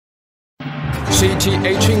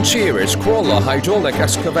M-CT18 series crawler hydraulic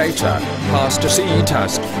excavator passed CE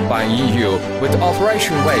test by EU with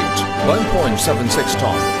operation weight 1.76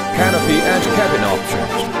 ton, canopy and cabin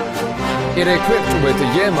options. It equipped with the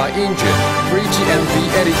Yanmar engine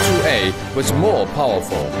 3TMV82A was more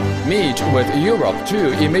powerful, meet with Europe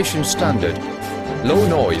 2 emission standard, low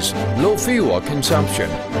noise, low fuel consumption,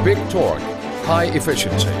 big torque, high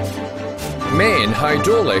efficiency. Main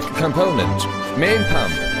hydraulic component, main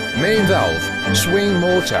pump, main valve, swing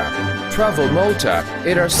motor, travel motor,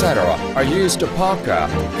 etc. are used Parker,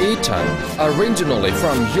 Eaton, originally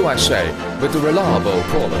from USA with reliable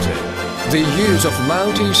quality. The use of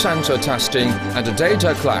multi-sensor testing and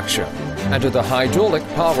data collection and the hydraulic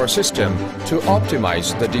power system to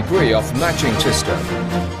optimize the degree of matching system.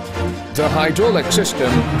 The hydraulic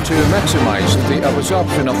system to maximize the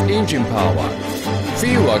absorption of engine power.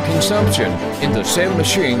 Fuel consumption in the same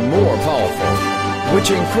machine more powerful, which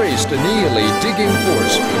increased nearly digging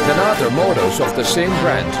force than other models of the same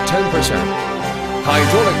brand 10%.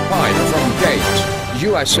 Hydraulic pipe from Gate,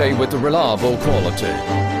 USA with reliable quality.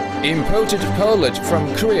 Imported collet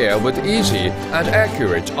from Korea with easy and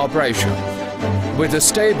accurate operation. With a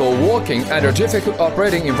stable working and difficult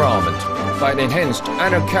operating environment by an enhanced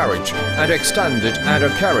undercarriage and extended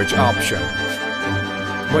undercarriage option.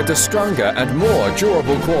 With a stronger and more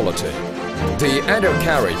durable quality. The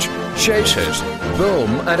undercarriage, chassis, boom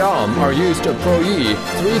and arm are used Pro-E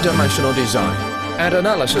three-dimensional design and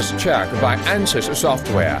analysis check by ANSYS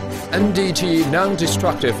software, NDT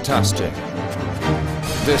non-destructive testing.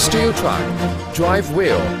 The steel track, drive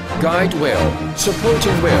wheel, guide wheel,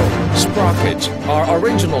 supporting wheel, sprocket are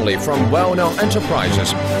originally from well-known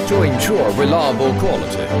enterprises to ensure reliable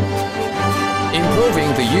quality. Improving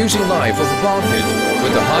the using life of bucket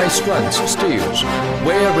with the high-strength steels,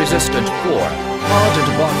 wear-resistant core,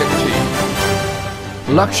 hardened bucket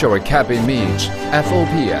tube. Luxury cabin meets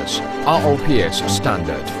FOPS, ROPS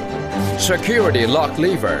standard. Security lock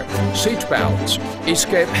lever, seat belts,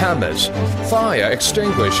 escape hammers, fire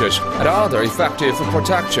extinguishers and other effective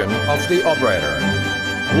protection of the operator.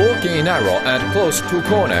 Walking in narrow and close to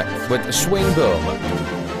corner with swing boom.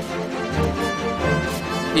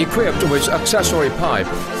 Equipped with accessory pipe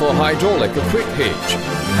for hydraulic quick hitch,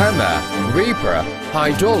 hammer, reaper,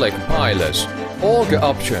 hydraulic pilers, auger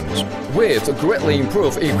options with greatly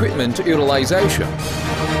improved equipment utilization.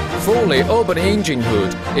 Fully open engine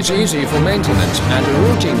hood is easy for maintenance and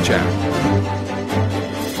routine check.